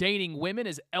he's ordaining women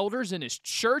as elders in his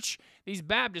church. These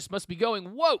Baptists must be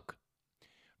going woke.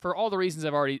 For all the reasons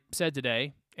I've already said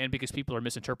today, and because people are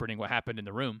misinterpreting what happened in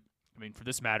the room. I mean, for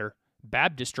this matter,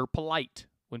 Baptists are polite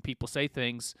when people say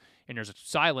things and there's a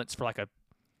silence for like a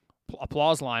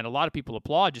applause line. A lot of people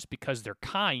applaud just because they're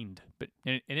kind, but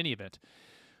in any event.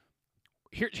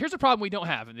 Here's a problem we don't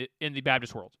have in the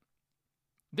Baptist world.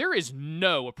 There is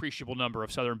no appreciable number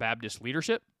of Southern Baptist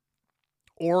leadership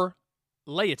or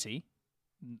laity,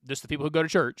 just the people who go to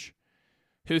church,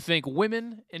 who think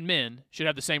women and men should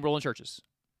have the same role in churches.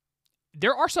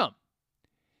 There are some.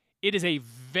 It is a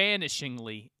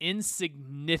vanishingly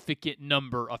insignificant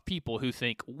number of people who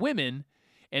think women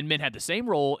and men have the same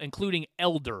role, including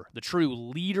elder, the true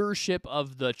leadership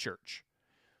of the church.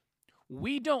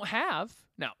 We don't have,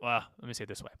 now, let me say it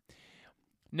this way.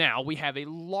 Now we have a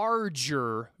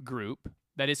larger group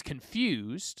that is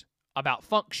confused about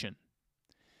function.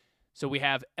 So we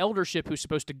have eldership who's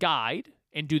supposed to guide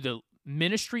and do the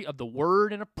ministry of the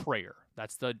word and a prayer.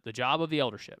 That's the job of the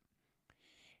eldership.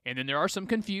 And then there are some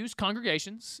confused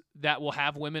congregations that will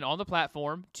have women on the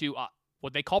platform to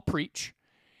what they call preach.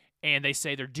 And they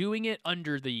say they're doing it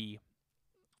under the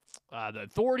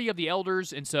authority of the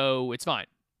elders, and so it's fine.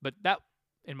 But that,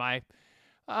 in my,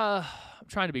 I'm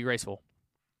trying to be graceful.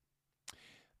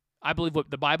 I believe what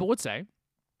the Bible would say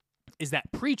is that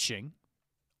preaching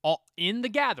in the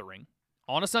gathering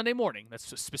on a Sunday morning,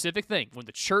 that's a specific thing, when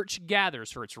the church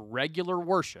gathers for its regular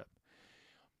worship,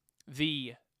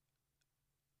 the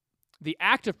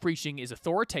act of preaching is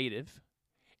authoritative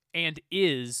and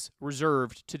is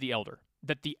reserved to the elder.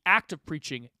 That the act of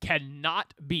preaching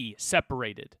cannot be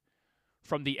separated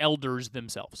from the elders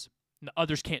themselves. The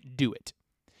others can't do it.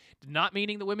 Not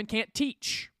meaning the women can't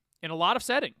teach in a lot of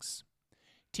settings.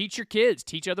 Teach your kids,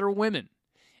 teach other women.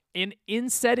 In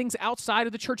settings outside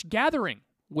of the church gathering,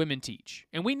 women teach.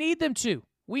 And we need them to.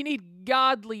 We need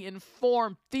godly,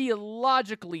 informed,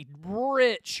 theologically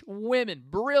rich women,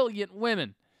 brilliant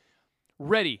women,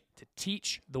 ready to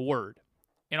teach the word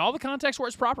in all the contexts where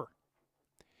it's proper.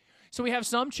 So we have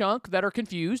some chunk that are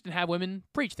confused and have women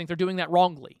preach, think they're doing that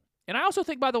wrongly. And I also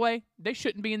think, by the way, they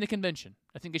shouldn't be in the convention.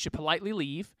 I think they should politely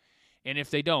leave, and if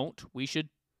they don't, we should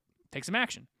take some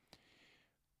action.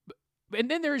 And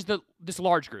then there's this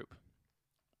large group.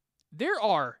 There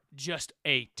are just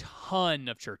a ton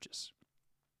of churches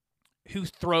who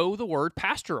throw the word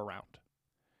pastor around.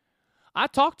 I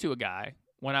talked to a guy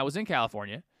when I was in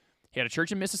California. He had a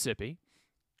church in Mississippi,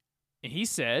 and he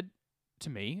said to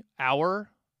me,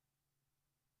 our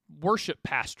worship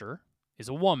pastor is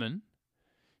a woman.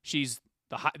 She's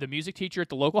the music teacher at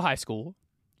the local high school.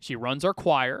 She runs our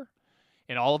choir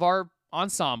and all of our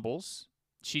ensembles.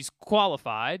 She's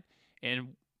qualified,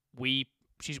 and we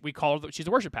call her, she's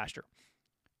a worship pastor.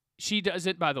 She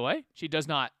doesn't, by the way, she does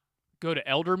not go to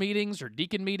elder meetings or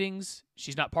deacon meetings.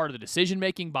 She's not part of the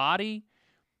decision-making body.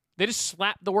 They just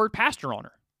slap the word pastor on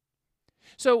her.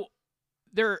 So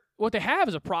what they have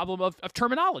is a problem of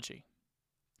terminology.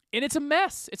 And it's a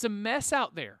mess. It's a mess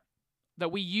out there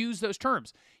that we use those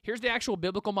terms. Here's the actual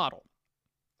biblical model.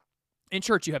 In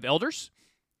church, you have elders,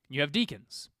 you have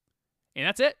deacons. And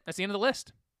that's it. That's the end of the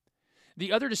list.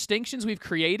 The other distinctions we've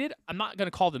created, I'm not going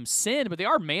to call them sin, but they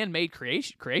are man-made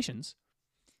creations.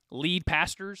 Lead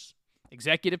pastors,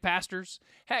 executive pastors.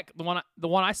 Heck, the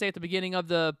one I say at the beginning of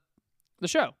the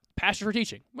show, pastor for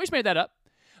teaching. We just made that up.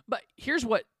 But here's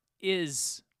what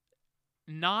is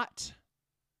not...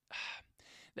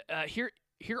 Here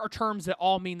are terms that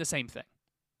all mean the same thing.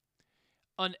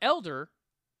 An elder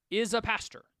is a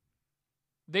pastor.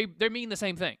 They mean the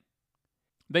same thing.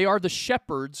 They are the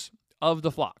shepherds of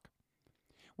the flock.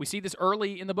 We see this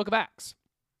early in the book of Acts,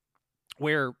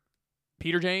 where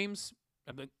Peter, James,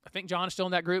 I think John is still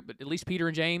in that group, but at least Peter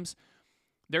and James,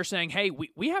 they're saying, hey,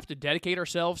 we have to dedicate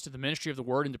ourselves to the ministry of the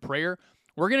word and to prayer.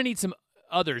 We're going to need some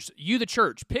others. You, the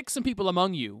church, pick some people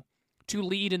among you to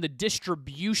lead in the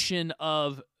distribution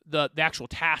of the actual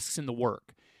tasks in the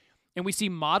work. And we see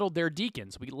modeled their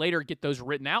deacons. We later get those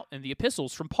written out in the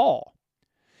epistles from Paul.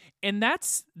 And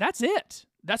that's it.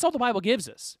 That's all the Bible gives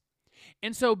us.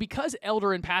 And so because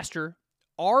elder and pastor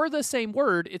are the same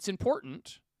word, it's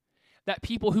important that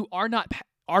people who are not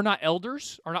are not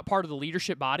elders, are not part of the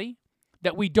leadership body,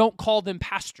 that we don't call them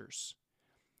pastors.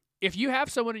 If you have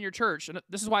someone in your church, and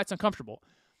this is why it's uncomfortable,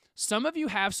 some of you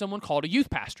have someone called a youth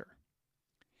pastor.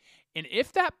 And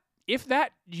if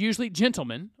that usually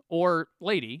gentleman or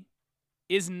lady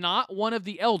is not one of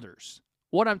the elders,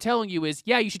 what I'm telling you is,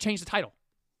 yeah, you should change the title.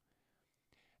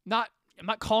 I'm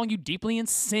not calling you deeply in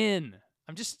sin.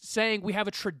 I'm just saying we have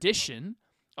a tradition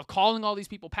of calling all these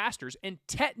people pastors, and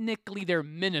technically they're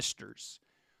ministers.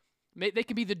 They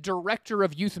can be the director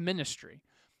of youth ministry.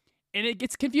 And it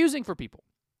gets confusing for people.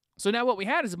 So now what we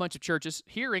had is a bunch of churches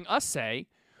hearing us say,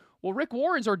 well, Rick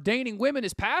Warren's ordaining women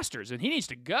as pastors, and he needs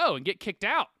to go and get kicked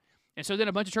out. And so then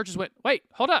a bunch of churches went, wait,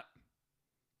 hold up.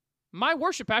 My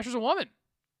worship pastor's a woman.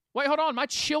 Wait, hold on. My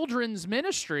children's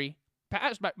ministry,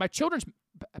 my children's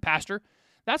pastor,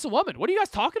 that's a woman. What are you guys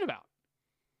talking about?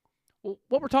 Well,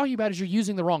 what we're talking about is you're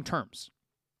using the wrong terms.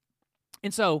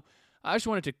 And so I just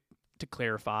wanted to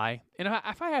clarify. And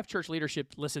if I have church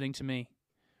leadership listening to me,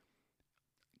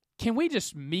 can we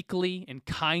just meekly and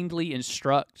kindly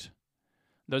instruct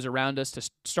those around us to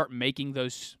start making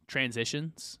those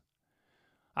transitions?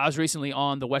 I was recently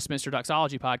on the Westminster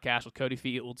Doxology podcast with Cody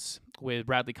Fields, with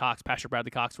Bradley Cox, Pastor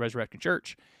Bradley Cox, Resurrecting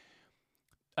Church.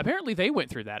 Apparently they went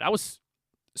through that. I was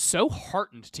so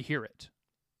heartened to hear it.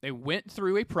 They went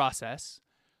through a process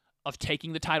of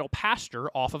taking the title pastor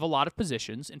off of a lot of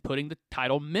positions and putting the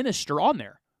title minister on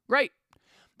there. Great.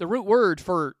 The root word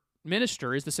for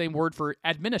minister is the same word for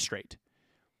administrate.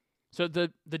 So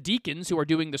the deacons who are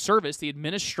doing the service, the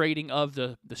administrating of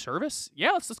the service,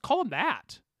 yeah, let's call them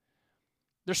that.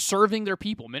 They're serving their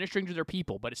people, ministering to their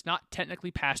people, but it's not technically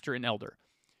pastor and elder.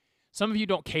 Some of you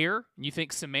don't care, and you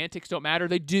think semantics don't matter.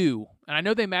 They do. And I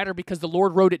know they matter because the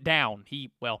Lord wrote it down.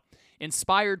 He,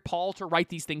 inspired Paul to write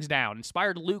these things down,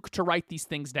 inspired Luke to write these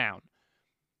things down.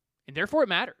 And therefore it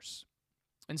matters.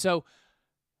 And so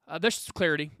there's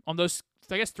clarity on those,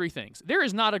 I guess, three things. There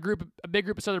is not a big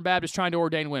group of Southern Baptists trying to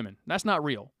ordain women. That's not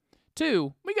real.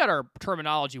 2, we got our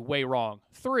terminology way wrong.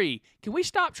 3, can we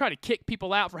stop trying to kick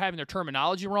people out for having their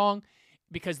terminology wrong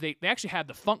because they actually have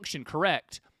the function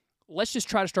correct? Let's just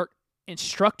try to start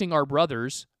instructing our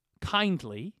brothers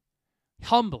kindly,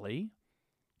 humbly,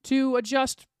 to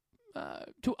adjust,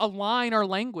 to align our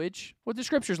language with the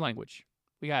Scripture's language.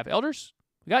 We have elders,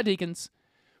 we got deacons,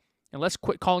 and let's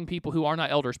quit calling people who are not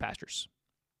elders pastors.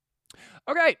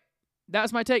 Okay,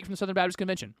 that's my take from the Southern Baptist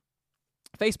Convention.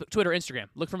 Facebook, Twitter, Instagram.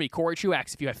 Look for me, Corey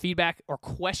Truax. If you have feedback or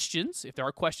questions, if there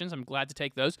are questions, I'm glad to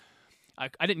take those. I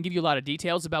didn't give you a lot of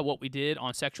details about what we did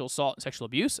on sexual assault and sexual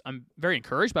abuse. I'm very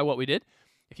encouraged by what we did.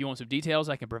 If you want some details,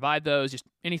 I can provide those. Just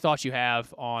any thoughts you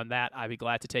have on that, I'd be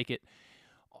glad to take it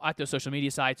at those social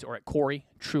media sites or at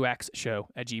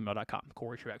CoreyTruaxShow@gmail.com.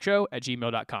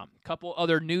 CoreyTruaxShow@gmail.com. A couple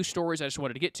other news stories I just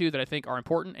wanted to get to that I think are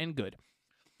important and good.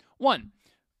 One,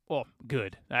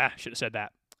 good. Should have said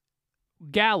that.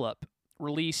 Gallup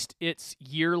released its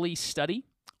yearly study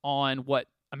on what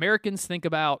Americans think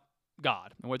about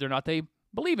God and whether or not they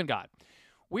believe in God.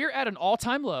 We're at an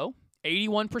all-time low.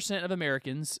 81% of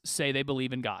Americans say they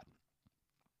believe in God.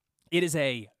 It is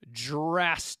a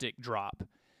drastic drop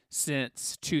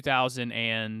since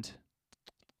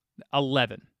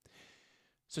 2011.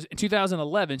 So in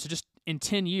 2011, so just in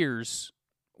 10 years,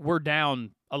 we're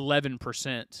down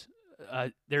 11%.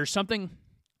 There's something,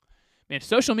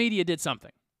 social media did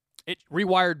something. It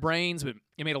rewired brains, but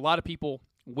it made a lot of people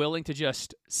willing to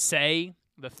just say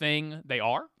the thing they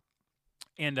are.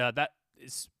 And that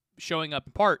is showing up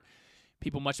in part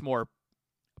people much more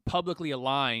publicly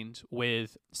aligned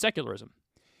with secularism.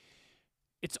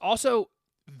 It's also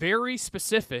very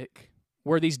specific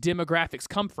where these demographics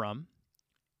come from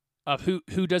of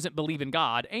who doesn't believe in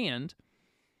God. And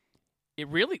it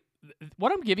really,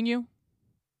 what I'm giving you,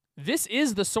 this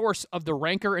is the source of the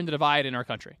rancor and the divide in our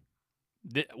country.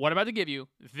 What I'm about to give you,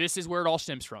 this is where it all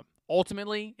stems from.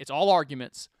 Ultimately, it's all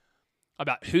arguments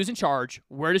about who's in charge,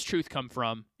 where does truth come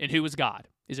from, and who is God.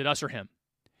 Is it us or him?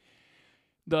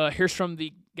 Here's from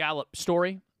the Gallup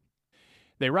story.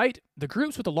 They write, the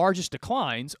groups with the largest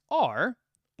declines are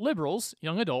liberals,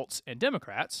 young adults, and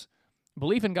Democrats.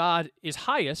 Belief in God is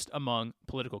highest among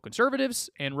political conservatives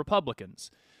and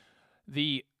Republicans.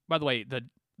 By the way, the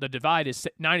divide is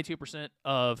 92%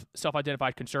 of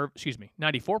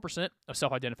 94% of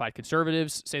self-identified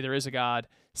conservatives say there is a God.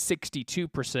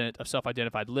 62% of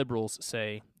self-identified liberals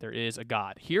say there is a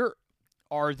God. Here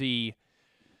are the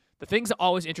things that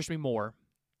always interest me more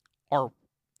are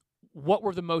what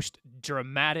were the most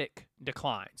dramatic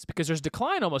declines, because there's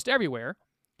decline almost everywhere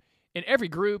in every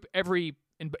group,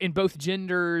 in both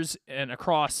genders and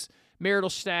across marital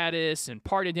status and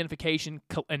party identification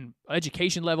and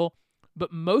education level.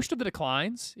 But most of the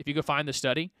declines, if you go find the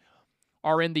study,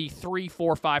 are in the 3,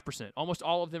 4, 5%. Almost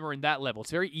all of them are in that level.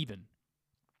 It's very even.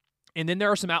 And then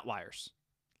there are some outliers.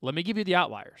 Let me give you the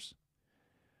outliers.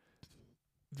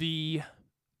 The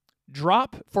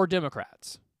drop for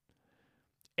Democrats.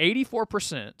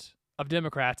 84% of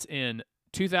Democrats in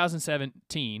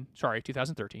 2013,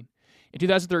 in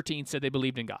 2013 said they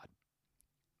believed in God.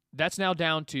 That's now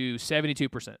down to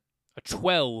 72%, a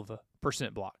 12%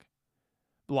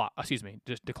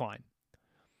 decline.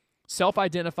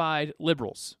 Self-identified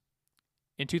liberals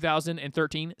in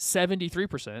 2013,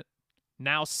 73%,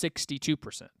 now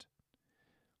 62%.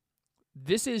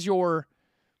 This is where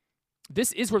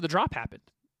the drop happened.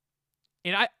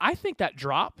 And I think that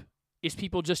drop is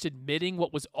people just admitting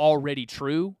what was already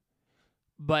true,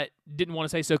 but didn't want to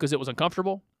say so because it was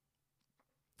uncomfortable.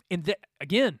 And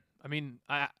again, I mean,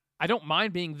 I don't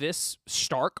mind being this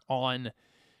stark on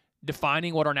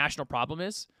defining what our national problem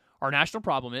is. Our national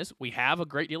problem is we have a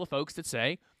great deal of folks that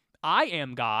say, I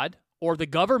am God, or the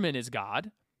government is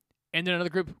God, and then another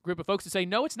group of folks that say,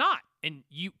 no, it's not. And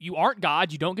you aren't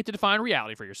God. You don't get to define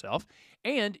reality for yourself,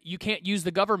 and you can't use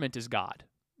the government as God.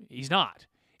 He's not.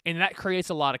 And that creates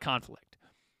a lot of conflict.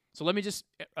 So let me just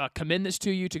commend this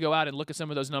to you to go out and look at some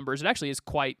of those numbers. It actually is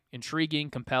quite intriguing,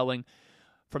 compelling.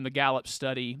 From the Gallup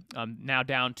study, now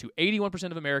down to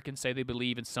 81% of Americans say they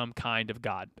believe in some kind of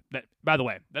God. That, by the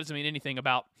way, that doesn't mean anything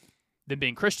about them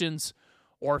being Christians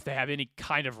or if they have any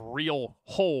kind of real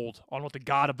hold on what the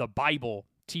God of the Bible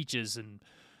teaches and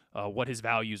what his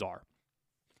values are.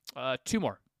 Two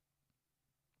more.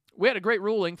 We had a great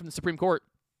ruling from the Supreme Court.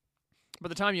 By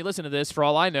the time you listen to this, for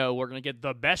all I know, we're going to get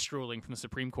the best ruling from the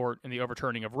Supreme Court in the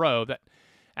overturning of Roe. That,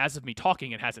 as of me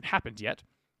talking, it hasn't happened yet.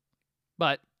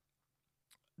 But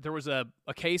there was a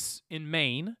case in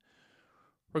Maine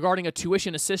regarding a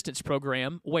tuition assistance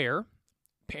program where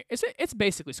it's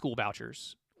basically school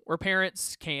vouchers, where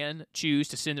parents can choose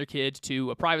to send their kids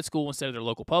to a private school instead of their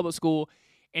local public school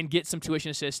and get some tuition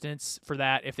assistance for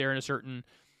that if they're in a certain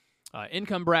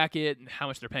income bracket and how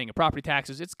much they're paying in property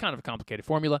taxes. It's kind of a complicated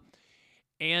formula.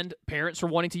 And parents were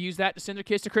wanting to use that to send their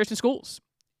kids to Christian schools.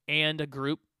 And a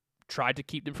group tried to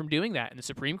keep them from doing that. And the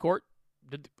Supreme Court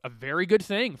did a very good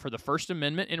thing for the First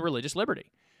Amendment and religious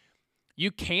liberty. You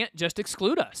can't just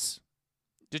exclude us.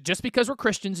 Just because we're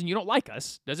Christians and you don't like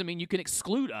us doesn't mean you can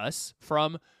exclude us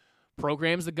from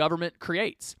programs the government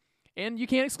creates. And you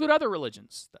can't exclude other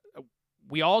religions.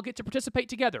 We all get to participate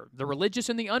together. The religious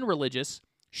and the unreligious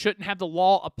shouldn't have the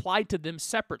law applied to them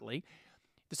separately.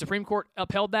 The Supreme Court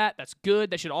upheld that. That's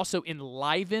good. That should also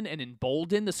enliven and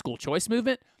embolden the school choice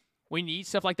movement. We need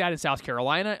stuff like that in South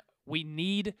Carolina. We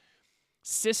need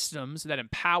systems that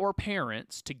empower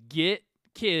parents to get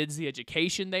kids the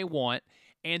education they want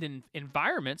and in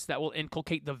environments that will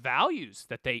inculcate the values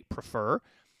that they prefer.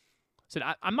 So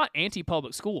I'm not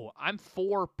anti-public school. I'm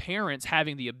for parents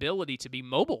having the ability to be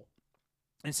mobile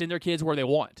and send their kids where they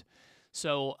want.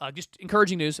 So just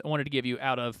encouraging news I wanted to give you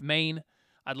out of Maine.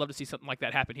 I'd love to see something like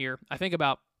that happen here. I think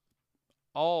about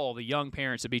all the young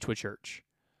parents at Beechwood Church.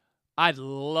 I'd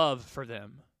love for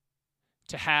them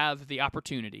to have the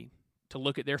opportunity to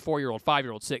look at their 4-year-old,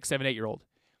 5-year-old, 6, 7, 8-year-old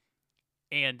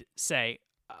and say,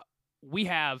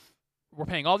 we're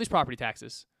paying all these property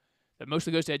taxes that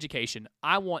mostly goes to education.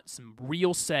 I want some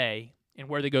real say in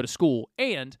where they go to school.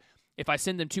 And if I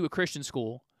send them to a Christian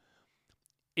school,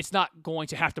 it's not going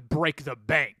to have to break the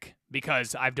bank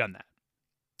because I've done that.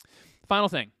 Final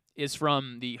thing is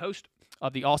from the host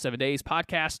of the All 7 Days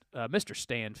podcast, Mr.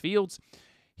 Stan Fields.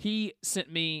 He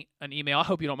sent me an email. I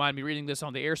hope you don't mind me reading this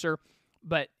on the air, sir.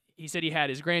 But he said he had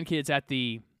his grandkids at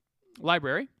the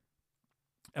library,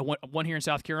 and one here in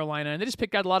South Carolina, and they just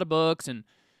picked out a lot of books, and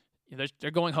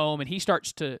they're going home, and he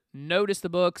starts to notice the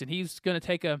books, and he's going to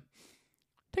take a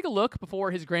look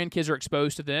before his grandkids are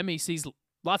exposed to them. He sees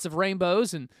lots of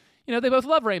rainbows, and they both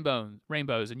love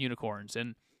rainbows and unicorns.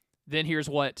 And then here's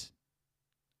what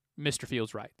Mr.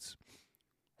 Fields writes.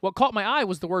 What caught my eye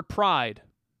was the word pride.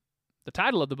 The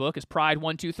title of the book is Pride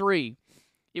 123.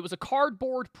 It was a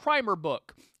cardboard primer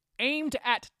book aimed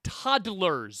at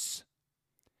toddlers.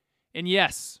 And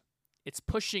yes, it's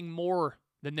pushing more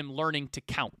than them learning to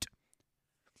count.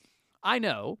 I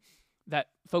know that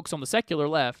folks on the secular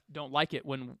left don't like it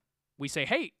when we say,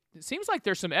 hey, it seems like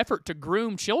there's some effort to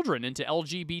groom children into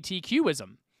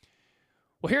LGBTQism.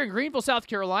 Well, here in Greenville, South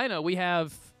Carolina, we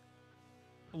have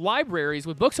libraries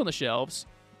with books on the shelves,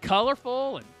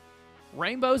 colorful and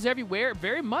rainbows everywhere,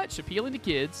 very much appealing to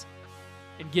kids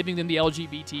and giving them the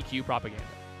LGBTQ propaganda.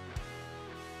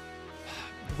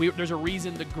 There's a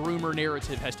reason the groomer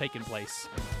narrative has taken place.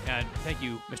 And thank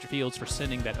you, Mr. Fields, for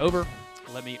sending that over.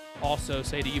 Let me also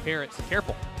say to you parents,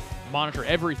 careful. Monitor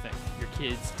everything your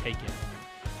kids take in.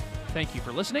 Thank you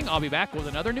for listening. I'll be back with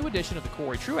another new edition of the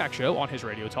Corey Truax Show on his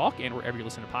Radio Talk and wherever you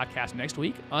listen to podcasts next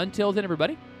week. Until then,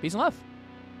 everybody, peace and love.